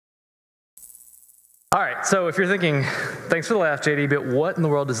All right, so if you're thinking, thanks for the laugh, JD, but what in the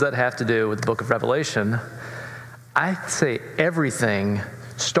world does that have to do with the book of Revelation? I say everything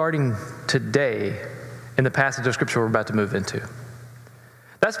starting today in the passage of Scripture we're about to move into.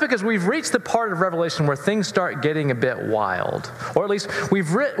 That's because we've reached the part of Revelation where things start getting a bit wild. Or at least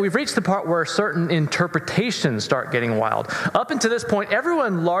we've reached the part where certain interpretations start getting wild. Up until this point,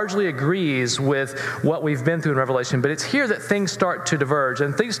 everyone largely agrees with what we've been through in Revelation, but it's here that things start to diverge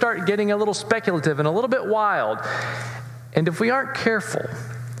and things start getting a little speculative and a little bit wild. And if we aren't careful,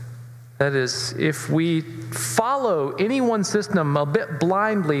 that is, if we follow any one system a bit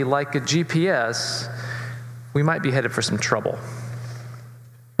blindly like a GPS, we might be headed for some trouble.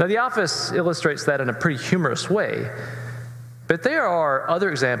 Now, The Office illustrates that in a pretty humorous way, but there are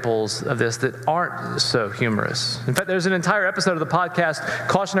other examples of this that aren't so humorous. In fact, there's an entire episode of the podcast,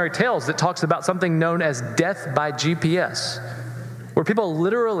 Cautionary Tales, that talks about something known as death by GPS, where people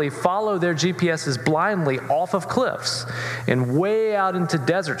literally follow their GPSs blindly off of cliffs and way out into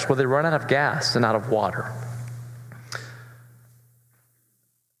deserts where they run out of gas and out of water.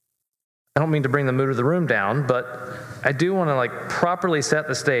 I don't mean to bring the mood of the room down, but I do want to properly set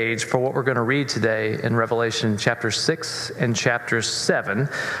the stage for what we're going to read today in Revelation chapter 6 and chapter 7.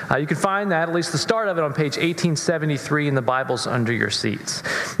 You can find that, at least the start of it, on page 1873 in the Bibles under your seats.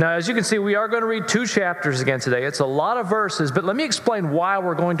 Now, as you can see, we are going to read 2 chapters again today. It's a lot of verses, but let me explain why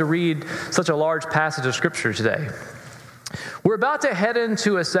we're going to read such a large passage of Scripture today. We're about to head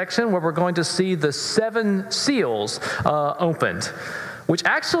into a section where we're going to see the 7 seals opened, which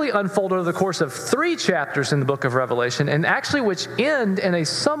actually unfold over the course of 3 chapters in the book of Revelation, and actually which end in a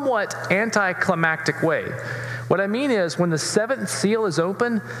somewhat anticlimactic way. What I mean is, when the 7th seal is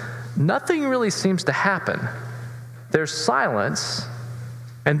open, nothing really seems to happen. There's silence,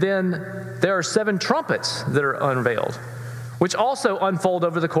 and then there are 7 trumpets that are unveiled, which also unfold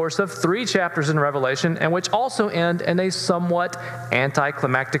over the course of 3 chapters in Revelation, and which also end in a somewhat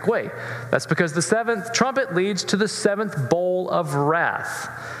anticlimactic way. That's because the 7th trumpet leads to the 7th bowl of wrath.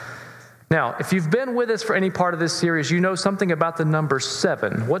 Now, if you've been with us for any part of this series, you know something about the number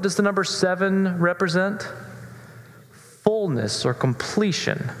 7. What does the number 7 represent? Fullness or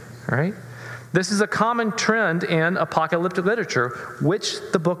completion, right? This is a common trend in apocalyptic literature, which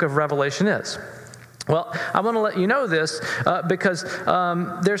the book of Revelation is. Well, I want to let you know this because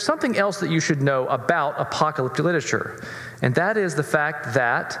there's something else that you should know about apocalyptic literature, and that is the fact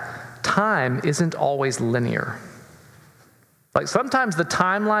that time isn't always linear. Sometimes the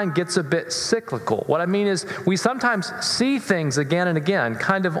timeline gets a bit cyclical. What I mean is, we sometimes see things again and again,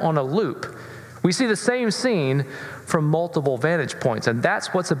 kind of on a loop. We see the same scene from multiple vantage points, and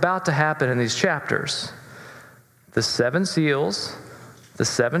that's what's about to happen in these chapters. The 7 seals, the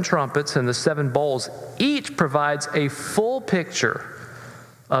 7 trumpets, and the 7 bowls each provides a full picture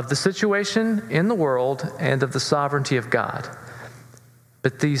of the situation in the world and of the sovereignty of God.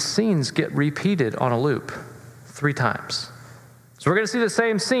 But these scenes get repeated on a loop 3 times. So we're going to see the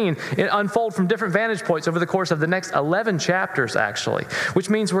same scene unfold from different vantage points over the course of the next 11 chapters, actually, which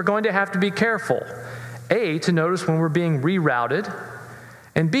means we're going to have to be careful, A, to notice when we're being rerouted,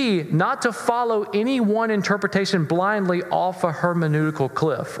 and B, not to follow any one interpretation blindly off a hermeneutical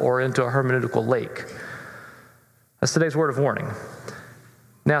cliff or into a hermeneutical lake. That's today's word of warning.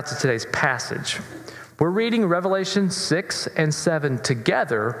 Now to today's passage. We're reading Revelation 6 and 7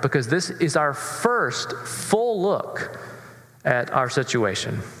 together because this is our first full look at our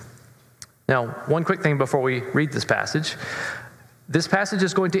situation. Now, one quick thing before we read this passage. This passage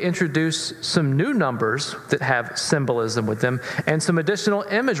is going to introduce some new numbers that have symbolism with them and some additional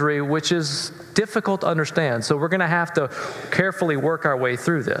imagery which is difficult to understand. So we're going to have to carefully work our way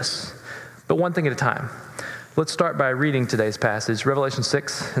through this. But one thing at a time. Let's start by reading today's passage, Revelation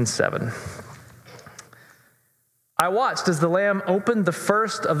 6 and 7. I watched as the Lamb opened the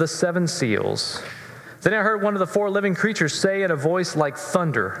first of the 7 seals. Then I heard one of the 4 living creatures say in a voice like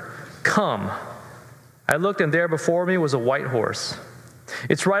thunder, "Come." I looked, and there before me was a white horse.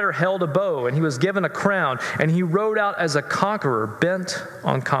 Its rider held a bow, and he was given a crown, and he rode out as a conqueror bent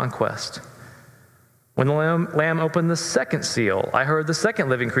on conquest. When the Lamb opened the 2nd seal, I heard the 2nd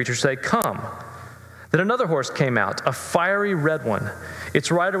living creature say, "Come." Then another horse came out, a fiery red one. Its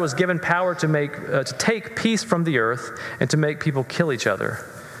rider was given power to take peace from the earth and to make people kill each other.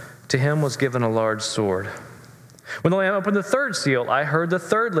 To him was given a large sword. When the Lamb opened the 3rd seal, I heard the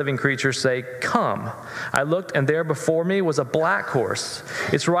 3rd living creature say, "Come." I looked, and there before me was a black horse.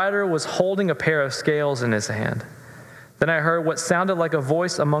 Its rider was holding a pair of scales in his hand. Then I heard what sounded like a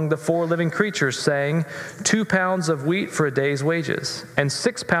voice among the 4 living creatures saying, 2 pounds of wheat for a day's wages, and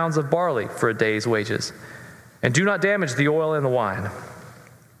 6 pounds of barley for a day's wages. And do not damage the oil and the wine.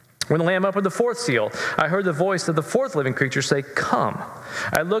 When the Lamb opened the fourth seal, I heard the voice of the fourth living creature say, "Come."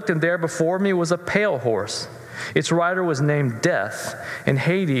 I looked, and there before me was a pale horse. Its rider was named Death, and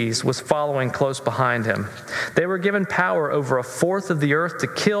Hades was following close behind him. They were given power over a fourth of the earth to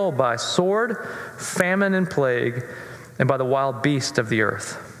kill by sword, famine, and plague, and by the wild beast of the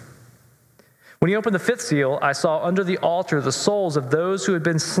earth. When he opened the fifth seal, I saw under the altar the souls of those who had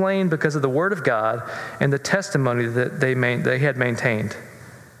been slain because of the word of God and the testimony that they had maintained.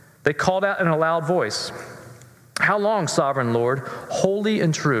 They called out in a loud voice, "How long, sovereign Lord, holy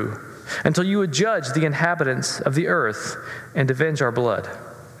and true, until you would judge the inhabitants of the earth and avenge our blood?"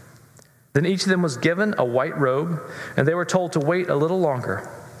 Then each of them was given a white robe, and they were told to wait a little longer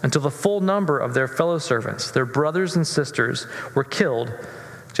until the full number of their fellow servants, their brothers and sisters, were killed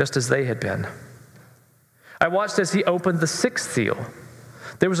just as they had been. I watched as he opened the sixth seal.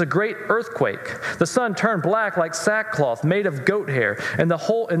 There was a great earthquake. The sun turned black like sackcloth made of goat hair, and the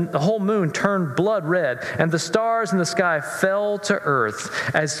whole moon turned blood red, and the stars in the sky fell to earth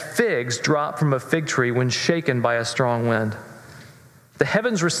as figs drop from a fig tree when shaken by a strong wind. The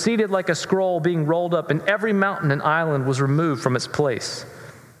heavens receded like a scroll being rolled up, and every mountain and island was removed from its place.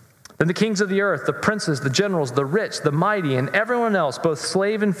 Then the kings of the earth, the princes, the generals, the rich, the mighty, and everyone else, both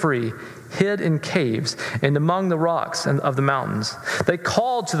slave and free, hid in caves and among the rocks of the mountains. They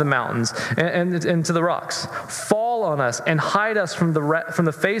called to the mountains and to the rocks, "Fall on us and hide us from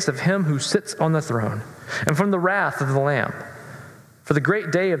the face of him who sits on the throne and from the wrath of the Lamb. For the great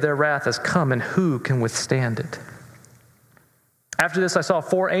day of their wrath has come, and who can withstand it?" After this, I saw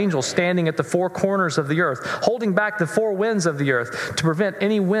four angels standing at the four corners of the earth, holding back the four winds of the earth to prevent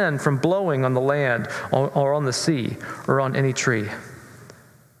any wind from blowing on the land or on the sea or on any tree.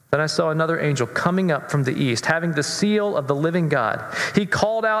 Then I saw another angel coming up from the east, having the seal of the living God. He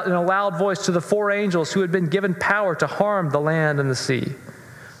called out in a loud voice to the four angels who had been given power to harm the land and the sea,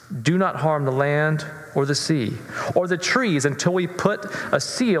 "Do not harm the land or the sea or the trees until we put a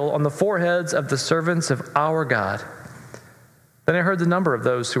seal on the foreheads of the servants of our God." Then I heard the number of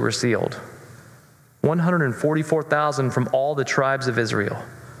those who were sealed, 144,000 from all the tribes of Israel.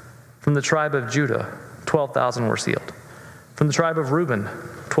 From the tribe of Judah, 12,000 were sealed. From the tribe of Reuben,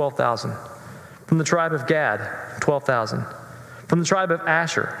 12,000. From the tribe of Gad, 12,000. From the tribe of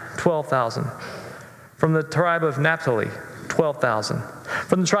Asher, 12,000. From the tribe of Naphtali, 12,000.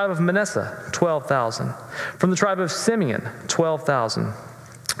 From the tribe of Manasseh, 12,000. From the tribe of Simeon, 12,000.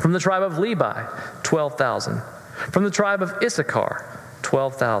 From the tribe of Levi, 12,000. From the tribe of Issachar,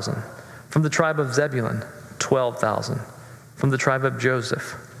 12,000. From the tribe of Zebulun, 12,000. From the tribe of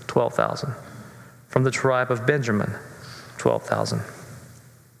Joseph, 12,000. From the tribe of Benjamin, 12,000.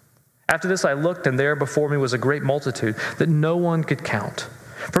 After this I looked, and there before me was a great multitude that no one could count,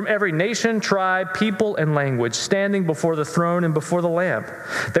 from every nation, tribe, people, and language, standing before the throne and before the Lamb.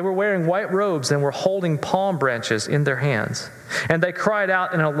 They were wearing white robes and were holding palm branches in their hands. And they cried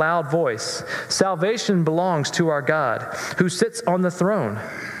out in a loud voice, "Salvation belongs to our God, who sits on the throne,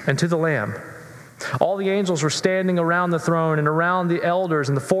 and to the Lamb." All the angels were standing around the throne and around the elders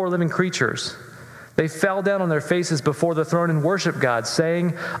and the four living creatures. They fell down on their faces before the throne and worshiped God,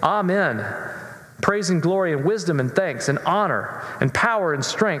 saying, "Amen. Praise and glory and wisdom and thanks and honor and power and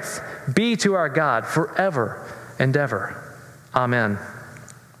strength be to our God forever and ever. Amen."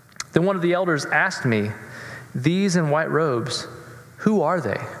 Then one of the elders asked me, "These in white robes, who are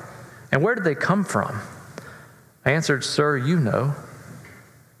they? And where did they come from?" I answered, "Sir, you know."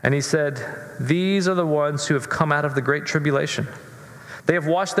 And he said, "These are the ones who have come out of the great tribulation. They have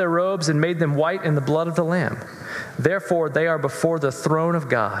washed their robes and made them white in the blood of the Lamb. Therefore they are before the throne of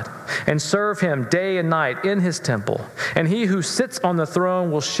God and serve him day and night in his temple. And he who sits on the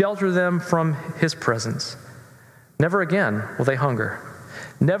throne will shelter them from his presence. Never again will they hunger.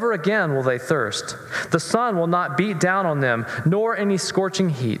 Never again will they thirst. The sun will not beat down on them, nor any scorching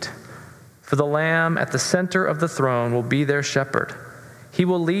heat. For the Lamb at the center of the throne will be their shepherd. He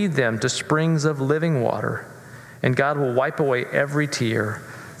will lead them to springs of living water, and God will wipe away every tear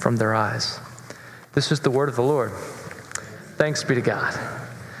from their eyes." This is the word of the Lord. Thanks be to God.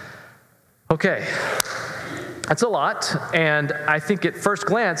 Okay, that's a lot, and I think at first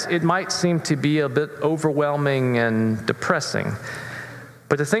glance it might seem to be a bit overwhelming and depressing.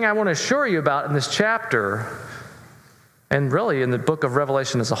 But the thing I want to assure you about in this chapter, and really in the book of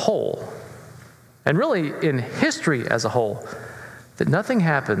Revelation as a whole, and really in history as a whole, that nothing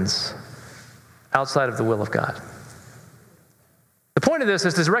happens outside of the will of God. The point of this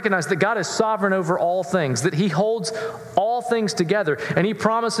is to recognize that God is sovereign over all things, that he holds all things together, and he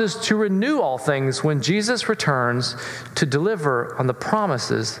promises to renew all things when Jesus returns to deliver on the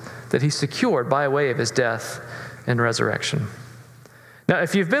promises that he secured by way of his death and resurrection. Now,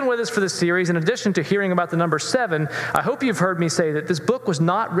 if you've been with us for this series, in addition to hearing about the number 7, I hope you've heard me say that this book was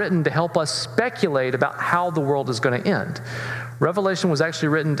not written to help us speculate about how the world is going to end. Revelation was actually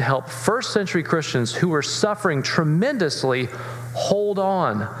written to help first century Christians who were suffering tremendously hold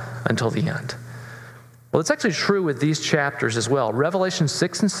on until the end. Well, it's actually true with these chapters as well. Revelation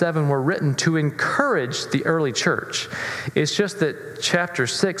 6 and 7 were written to encourage the early church. It's just that chapter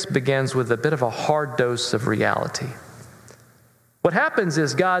 6 begins with a bit of a hard dose of reality. What happens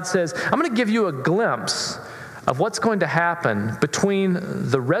is God says, I'm going to give you a glimpse of what's going to happen between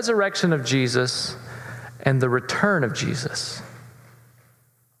the resurrection of Jesus and the return of Jesus.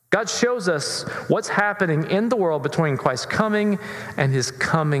 God shows us what's happening in the world between Christ's coming and his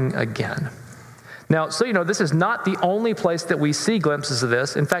coming again. Now, so you know, this is not the only place that we see glimpses of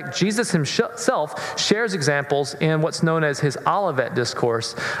this. In fact, Jesus himself shares examples in what's known as his Olivet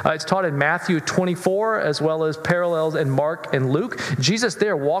Discourse. It's taught in Matthew 24, as well as parallels in Mark and Luke. Jesus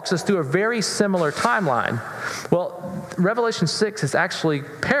there walks us through a very similar timeline. Well, Revelation 6 is actually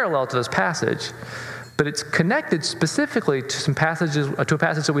parallel to this passage, but it's connected specifically to a passage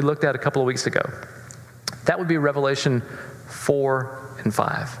that we looked at a couple of weeks ago. That would be Revelation 4 and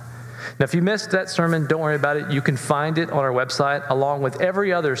 5. Now, if you missed that sermon, don't worry about it. You can find it on our website along with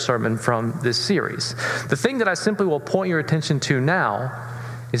every other sermon from this series. The thing that I simply will point your attention to now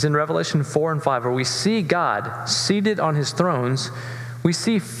is in Revelation 4 and 5, where we see God seated on his thrones. We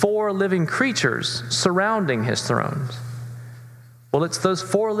see 4 living creatures surrounding his thrones. Well, it's those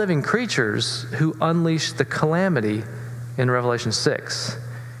 4 living creatures who unleash the calamity in Revelation 6.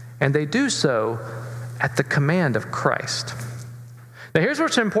 And they do so at the command of Christ. Now, here's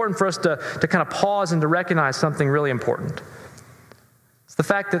what's important for us to kind of pause and to recognize something really important. It's the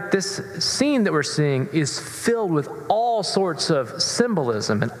fact that this scene that we're seeing is filled with all sorts of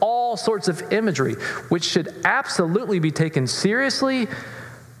symbolism and all sorts of imagery, which should absolutely be taken seriously,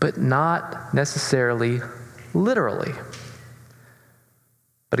 but not necessarily literally.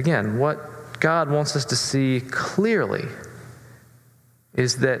 But again, what God wants us to see clearly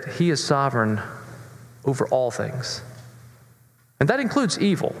is that he is sovereign over all things. And that includes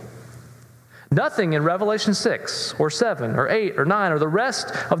evil. Nothing in Revelation 6 or 7 or 8 or 9 or the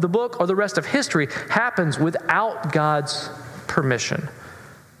rest of the book or the rest of history happens without God's permission.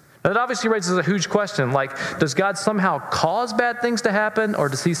 Now, that obviously raises a huge question, like, does God somehow cause bad things to happen, or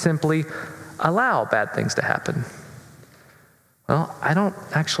does he simply allow bad things to happen? Well, I don't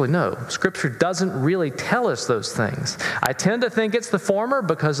actually know. Scripture doesn't really tell us those things. I tend to think it's the former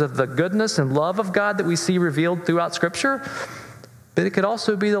because of the goodness and love of God that we see revealed throughout Scripture. But it could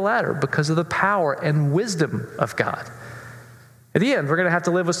also be the latter because of the power and wisdom of God. At the end, we're going to have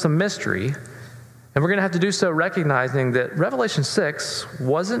to live with some mystery, and we're going to have to do so recognizing that Revelation 6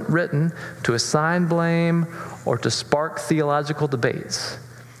 wasn't written to assign blame or to spark theological debates.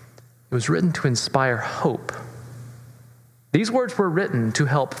 It was written to inspire hope. These words were written to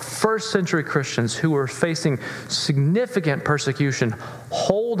help first century Christians who were facing significant persecution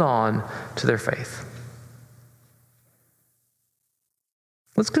hold on to their faith.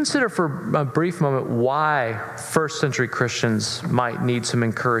 Let's consider for a brief moment why first century Christians might need some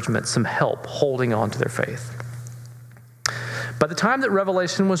encouragement, some help holding on to their faith. By the time that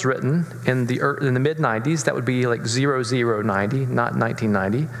Revelation was written in the mid-90s, that would be like 0090, not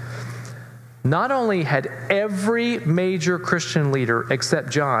 1990, not only had every major Christian leader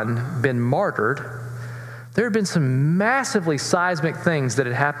except John been martyred, there had been some massively seismic things that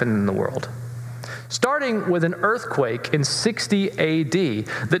had happened in the world. Starting with an earthquake in 60 AD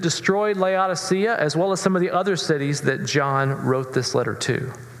that destroyed Laodicea as well as some of the other cities that John wrote this letter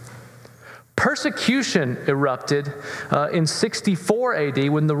to. Persecution erupted in 64 AD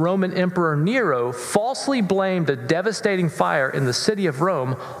when the Roman Emperor Nero falsely blamed a devastating fire in the city of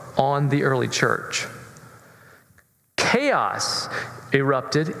Rome on the early church. Chaos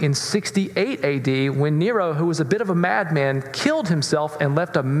erupted in 68 AD when Nero, who was a bit of a madman, killed himself and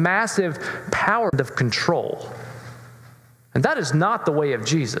left a massive power of control. And that is not the way of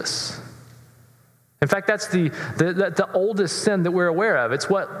Jesus. In fact, that's the oldest sin that we're aware of. It's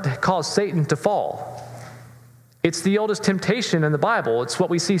what caused Satan to fall. It's the oldest temptation in the Bible. It's what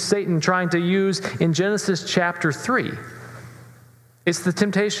we see Satan trying to use in Genesis chapter 3. It's the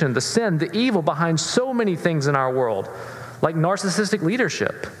temptation, the sin, the evil behind so many things in our world, like narcissistic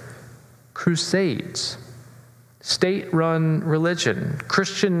leadership, crusades, state-run religion,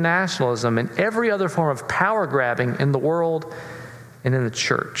 Christian nationalism, and every other form of power grabbing in the world and in the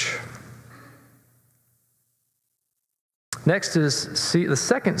church. Next is the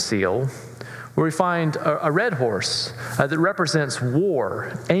second seal, where we find a red horse that represents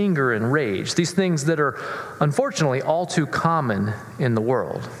war, anger, and rage, these things that are unfortunately all too common in the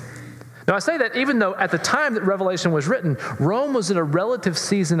world. Now, I say that even though at the time that Revelation was written, Rome was in a relative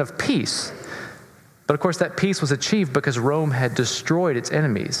season of peace. But of course, that peace was achieved because Rome had destroyed its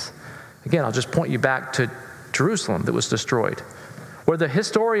enemies. Again, I'll just point you back to Jerusalem that was destroyed, where the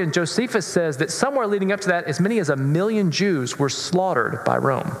historian Josephus says that somewhere leading up to that, as many as 1 million Jews were slaughtered by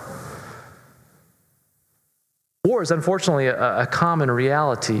Rome. War is unfortunately a common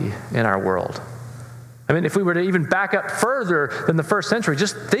reality in our world. I mean, if we were to even back up further than the first century,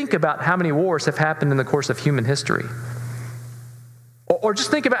 just think about how many wars have happened in the course of human history. Or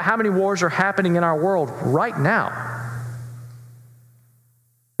just think about how many wars are happening in our world right now.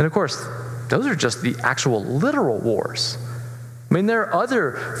 And of course, those are just the actual literal wars. I mean, there are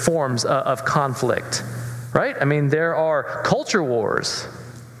other forms of conflict, right? I mean, there are culture wars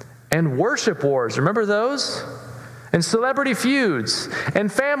and worship wars. Remember those? And celebrity feuds, and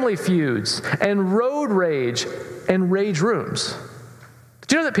family feuds, and road rage, and rage rooms.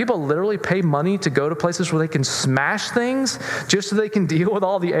 Do you know that people literally pay money to go to places where they can smash things just so they can deal with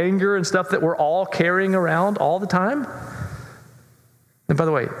all the anger and stuff that we're all carrying around all the time? And by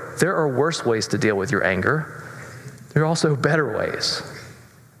the way, there are worse ways to deal with your anger. There are also better ways.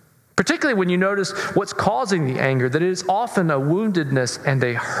 Particularly when you notice what's causing the anger, that it is often a woundedness and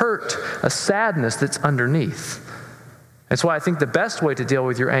a hurt, a sadness that's underneath. That's why I think the best way to deal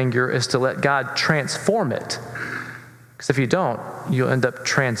with your anger is to let God transform it. Because if you don't, you'll end up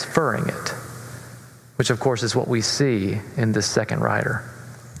transferring it, which of course is what we see in this second rider.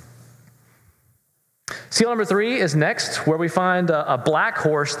 Seal number 3 is next, where we find a black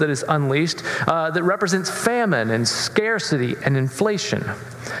horse that is unleashed that represents famine and scarcity and inflation.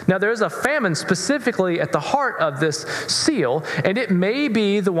 Now, there is a famine specifically at the heart of this seal, and it may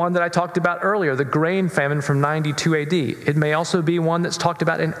be the one that I talked about earlier, the grain famine from 92 AD. It may also be one that's talked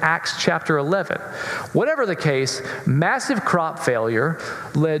about in Acts chapter 11. Whatever the case, massive crop failure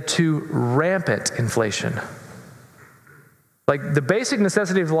led to rampant inflation. Like, the basic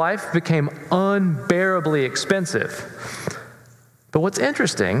necessity of life became unbearably expensive. But what's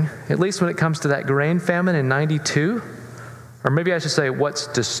interesting, at least when it comes to that grain famine in 92, or maybe I should say what's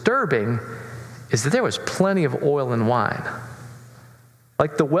disturbing, is that there was plenty of oil and wine.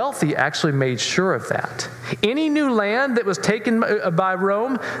 Like, the wealthy actually made sure of that. Any new land that was taken by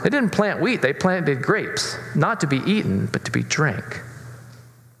Rome, they didn't plant wheat, they planted grapes, not to be eaten, but to be drank.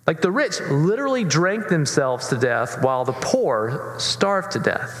 Like, the rich literally drank themselves to death while the poor starved to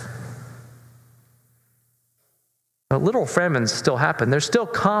death. Now, literal famines still happen. They're still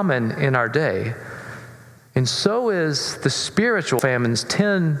common in our day. And so is the spiritual famines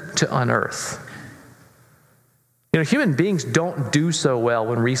tend to unearth. You know, human beings don't do so well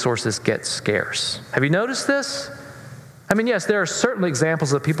when resources get scarce. Have you noticed this? I mean, yes, there are certainly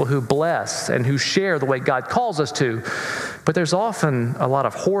examples of people who bless and who share the way God calls us to, but there's often a lot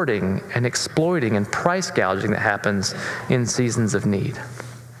of hoarding and exploiting and price gouging that happens in seasons of need.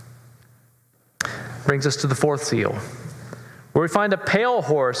 Brings us to the 4th seal, where we find a pale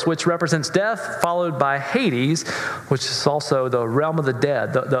horse, which represents death, followed by Hades, which is also the realm of the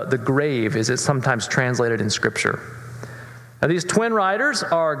dead, the grave, as it's sometimes translated in Scripture. Now, these twin riders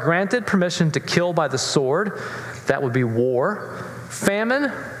are granted permission to kill by the sword. That would be war,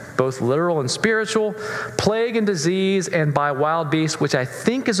 famine, both literal and spiritual, plague and disease, and by wild beasts, which I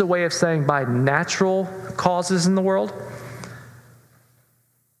think is a way of saying by natural causes in the world.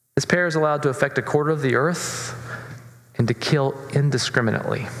 This pair is allowed to affect 1/4 of the earth and to kill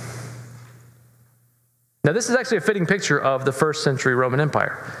indiscriminately. Now, this is actually a fitting picture of the 1st century Roman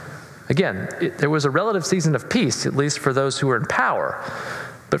Empire. Again, there was a relative season of peace, at least for those who were in power.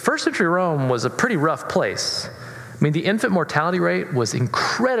 But 1st century Rome was a pretty rough place. I mean, the infant mortality rate was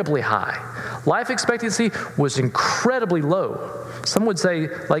incredibly high. Life expectancy was incredibly low. Some would say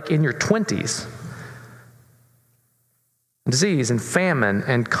like in your 20s. Disease and famine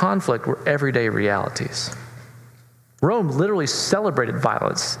and conflict were everyday realities. Rome literally celebrated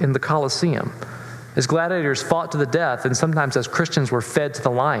violence in the Colosseum, as gladiators fought to the death, and sometimes as Christians were fed to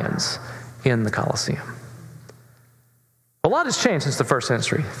the lions in the Colosseum. A lot has changed since the 1st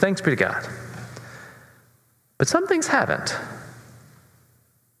century. Thanks be to God. But some things haven't.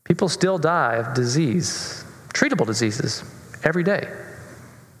 People still die of disease, treatable diseases, every day.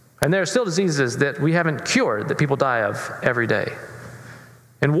 And there are still diseases that we haven't cured that people die of every day.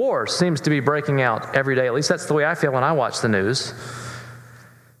 And war seems to be breaking out every day. At least that's the way I feel when I watch the news.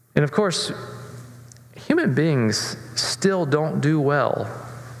 And of course, human beings still don't do well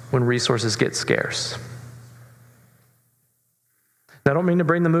when resources get scarce. Now, I don't mean to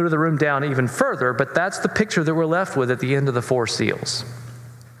bring the mood of the room down even further, but that's the picture that we're left with at the end of the 4 seals.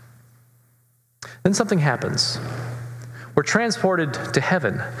 Then something happens. We're transported to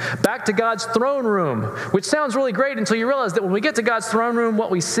heaven, back to God's throne room, which sounds really great until you realize that when we get to God's throne room,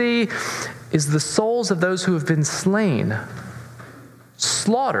 what we see is the souls of those who have been slain,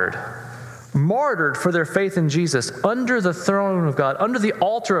 slaughtered, martyred for their faith in Jesus under the throne of God, under the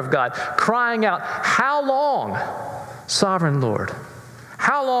altar of God, crying out, "How long, sovereign Lord?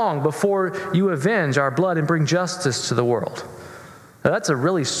 How long before you avenge our blood and bring justice to the world?" Now, that's a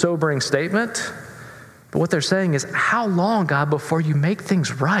really sobering statement. But what they're saying is, how long, God, before you make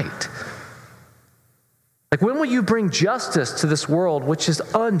things right? Like, when will you bring justice to this world which is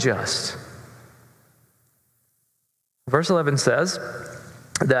unjust? Verse 11 says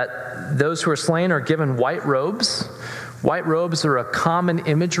that those who are slain are given white robes. White robes are a common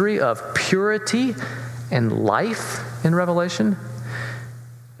imagery of purity and life in Revelation.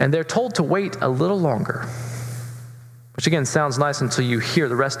 And they're told to wait a little longer, which again sounds nice until you hear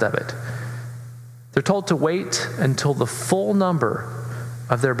the rest of it. They're told to wait until the full number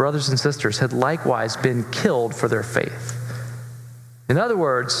of their brothers and sisters had likewise been killed for their faith. In other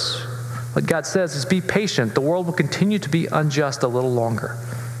words, what God says is, be patient. The world will continue to be unjust a little longer.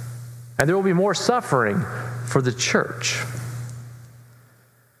 And there will be more suffering for the church.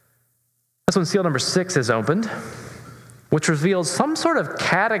 That's when seal number 6 is opened, which reveals some sort of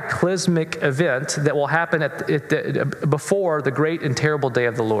cataclysmic event that will happen before the great and terrible day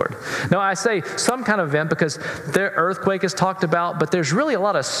of the Lord. Now, I say some kind of event because the earthquake is talked about, but there's really a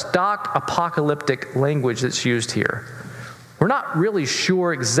lot of stock apocalyptic language that's used here. We're not really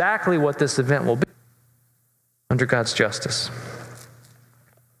sure exactly what this event will be under God's justice.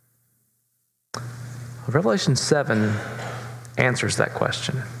 Revelation 7 answers that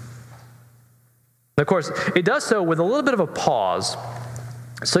question. Of course, it does so with a little bit of a pause.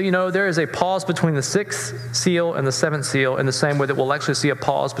 So, there is a pause between the 6th seal and the 7th seal in the same way that we'll actually see a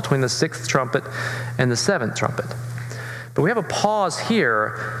pause between the 6th trumpet and the 7th trumpet. But we have a pause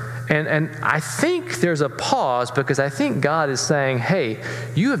here, and I think there's a pause because I think God is saying, hey,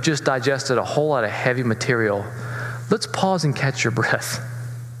 you have just digested a whole lot of heavy material. Let's pause and catch your breath.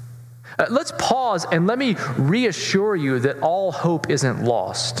 Let's pause and let me reassure you that all hope isn't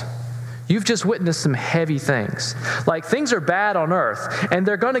lost. You've just witnessed some heavy things. Like, things are bad on earth, and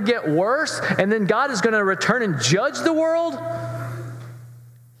they're going to get worse, and then God is going to return and judge the world?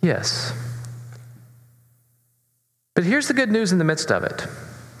 Yes. But here's the good news in the midst of it.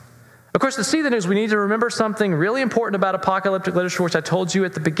 Of course, to see the news, we need to remember something really important about apocalyptic literature, which I told you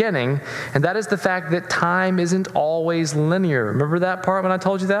at the beginning, and that is the fact that time isn't always linear. Remember that part when I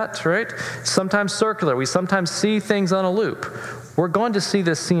told you that, right? Sometimes circular. We sometimes see things on a loop. We're going to see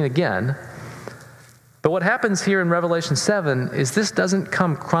this scene again. But what happens here in Revelation 7 is this doesn't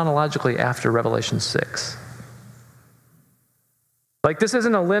come chronologically after Revelation 6. Like, this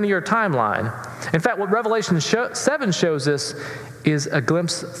isn't a linear timeline. In fact, what Revelation 7 shows us is a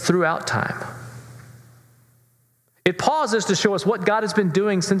glimpse throughout time. It pauses to show us what God has been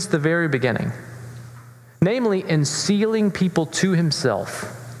doing since the very beginning, namely in sealing people to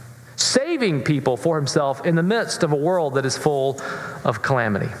himself, saving people for himself in the midst of a world that is full of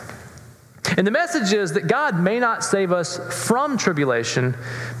calamity. And the message is that God may not save us from tribulation,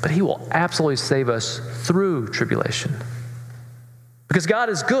 but he will absolutely save us through tribulation. Because God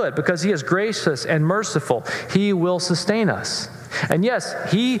is good, because he is gracious and merciful, he will sustain us. And yes,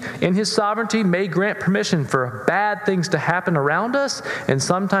 he, in his sovereignty, may grant permission for bad things to happen around us and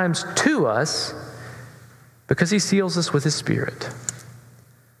sometimes to us because he seals us with his Spirit.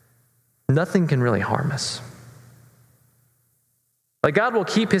 Nothing can really harm us. Like, God will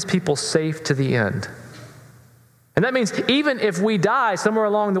keep his people safe to the end. And that means even if we die somewhere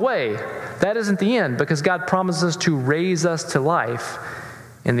along the way, that isn't the end, because God promises to raise us to life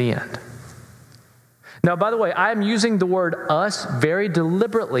in the end. Now, by the way, I'm using the word us very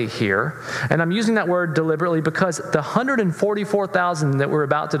deliberately here, and I'm using that word deliberately because the 144,000 that we're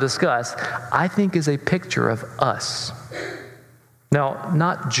about to discuss, I think is a picture of us. Now,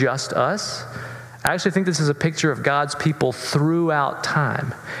 not just us. I actually think this is a picture of God's people throughout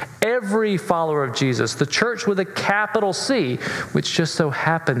time. Every follower of Jesus, the church with a capital C, which just so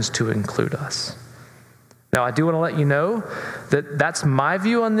happens to include us. Now, I do want to let you know that that's my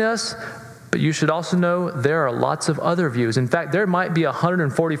view on this, but you should also know there are lots of other views. In fact, there might be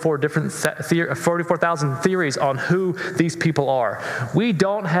 44,000 theories on who these people are. We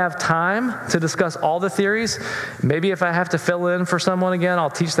don't have time to discuss all the theories. Maybe if I have to fill in for someone again, I'll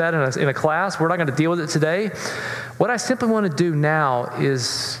teach that in a class. We're not going to deal with it today. What I simply want to do now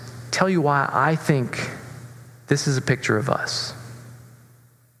is tell you why I think this is a picture of us.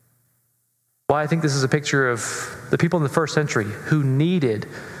 why I think this is a picture of the people in the first century who needed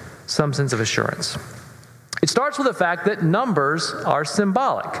some sense of assurance. It starts with the fact that numbers are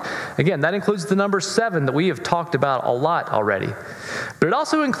symbolic. Again, that includes the number 7 that we have talked about a lot already. But it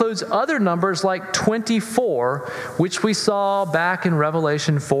also includes other numbers like 24, which we saw back in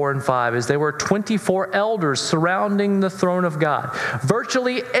Revelation 4 and 5, as there were 24 elders surrounding the throne of God.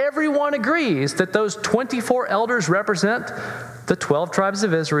 Virtually everyone agrees that those 24 elders represent the 12 tribes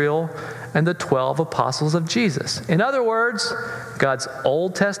of Israel and the 12 apostles of Jesus. In other words, God's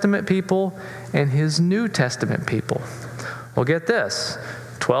Old Testament people and his New Testament people. Well, get this.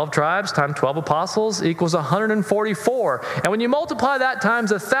 12 tribes times 12 apostles equals 144. And when you multiply that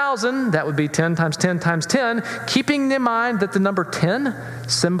times 1,000, that would be 10 times 10 times 10, keeping in mind that the number 10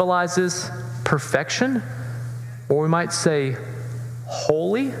 symbolizes perfection, or we might say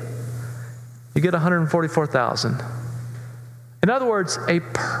holy, you get 144,000. In other words, a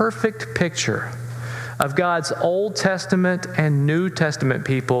perfect picture of God's Old Testament and New Testament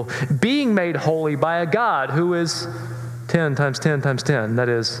people being made holy by a God who is 10 times 10 times 10. That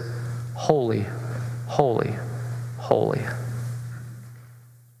is holy, holy, holy.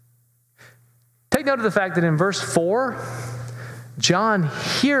 Take note of the fact that in verse 4, John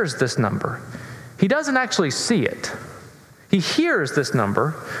hears this number. He doesn't actually see it. He hears this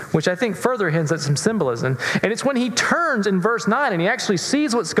number, which I think further hints at some symbolism. And it's when he turns in verse 9 and he actually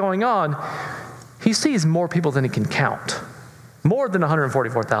sees what's going on, he sees more people than he can count. More than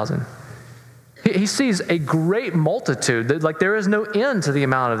 144,000. He sees a great multitude. Like there is no end to the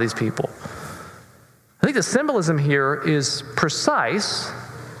amount of these people. I think the symbolism here is precise.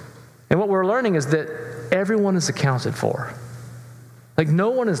 And what we're learning is that everyone is accounted for. Like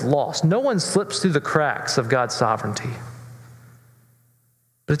no one is lost. No one slips through the cracks of God's sovereignty.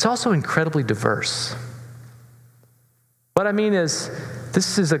 But it's also incredibly diverse. What I mean is,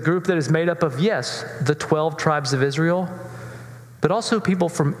 this is a group that is made up of, yes, the 12 tribes of Israel, but also people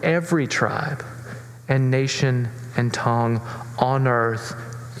from every tribe and nation and tongue on earth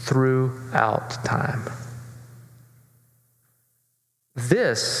throughout time.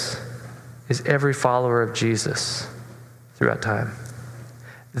 This is every follower of Jesus throughout time.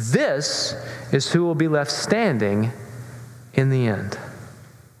 This is who will be left standing in the end.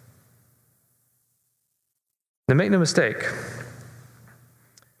 Now, make no mistake,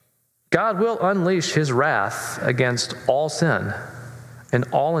 God will unleash his wrath against all sin and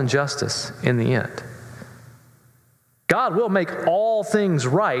all injustice in the end. God will make all things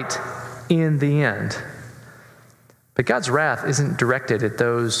right in the end. But God's wrath isn't directed at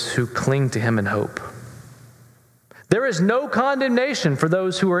those who cling to him in hope. There is no condemnation for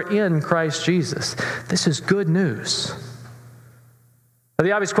those who are in Christ Jesus. This is good news. Now,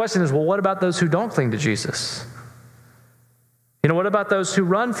 the obvious question is, well, what about those who don't cling to Jesus? What about those who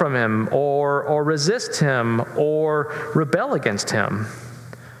run from him or resist him or rebel against him?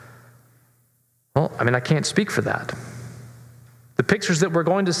 Well, I can't speak for that. The pictures that we're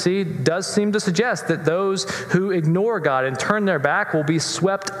going to see does seem to suggest that those who ignore God and turn their back will be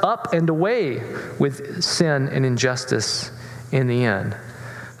swept up and away with sin and injustice in the end.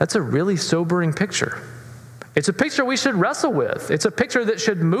 That's a really sobering picture. It's a picture we should wrestle with. It's a picture that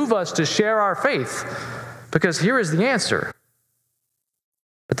should move us to share our faith, because here is the answer.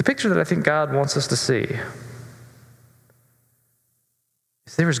 But the picture that I think God wants us to see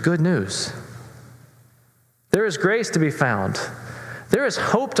is there is good news. There is grace to be found. There is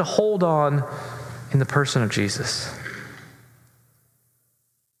hope to hold on in the person of Jesus.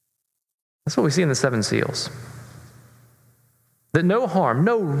 That's what we see in the 7 seals. That no harm,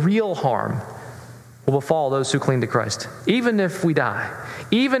 no real harm, will befall those who cling to Christ. Even if we die,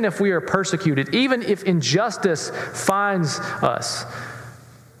 even if we are persecuted, even if injustice finds us,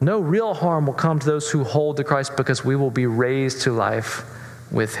 no real harm will come to those who hold to Christ, because we will be raised to life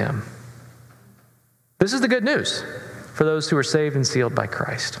with him. This is the good news for those who are saved and sealed by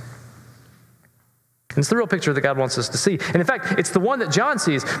Christ. And it's the real picture that God wants us to see. And in fact, it's the one that John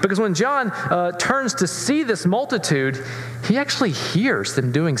sees, because when John turns to see this multitude, he actually hears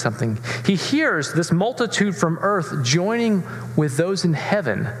them doing something. He hears this multitude from earth joining with those in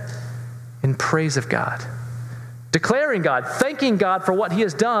heaven in praise of God. Declaring God, thanking God for what he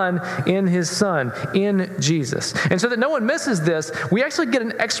has done in his Son, in Jesus. And so that no one misses this, we actually get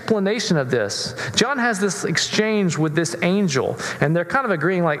an explanation of this. John has this exchange with this angel, and they're kind of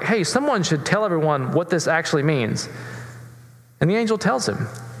agreeing like, hey, someone should tell everyone what this actually means. And the angel tells him.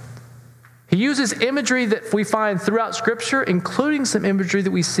 He uses imagery that we find throughout Scripture, including some imagery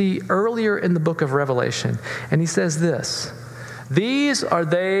that we see earlier in the book of Revelation. And he says this: these are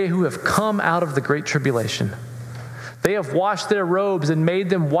they who have come out of the great tribulation. They have washed their robes and made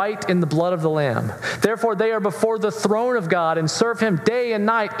them white in the blood of the Lamb. Therefore they are before the throne of God and serve him day and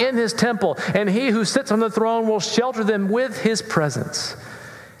night in his temple, and he who sits on the throne will shelter them with his presence.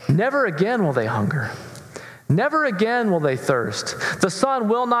 Never again will they hunger. Never again will they thirst. The sun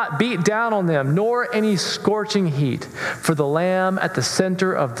will not beat down on them, nor any scorching heat, for the Lamb at the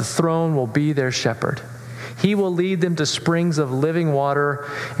center of the throne will be their shepherd. He will lead them to springs of living water,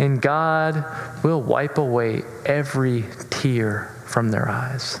 and God will wipe away every tear from their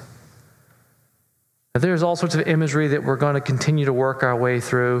eyes. Now, there's all sorts of imagery that we're going to continue to work our way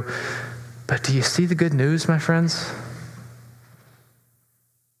through, but do you see the good news, my friends?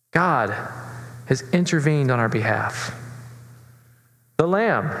 God has intervened on our behalf. The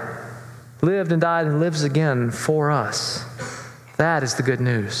Lamb lived and died and lives again for us. That is the good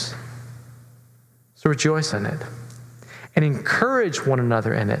news. So rejoice in it and encourage one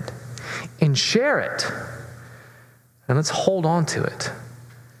another in it and share it. And let's hold on to it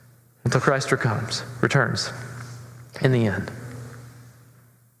until Christ returns in the end.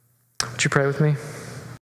 Would you pray with me?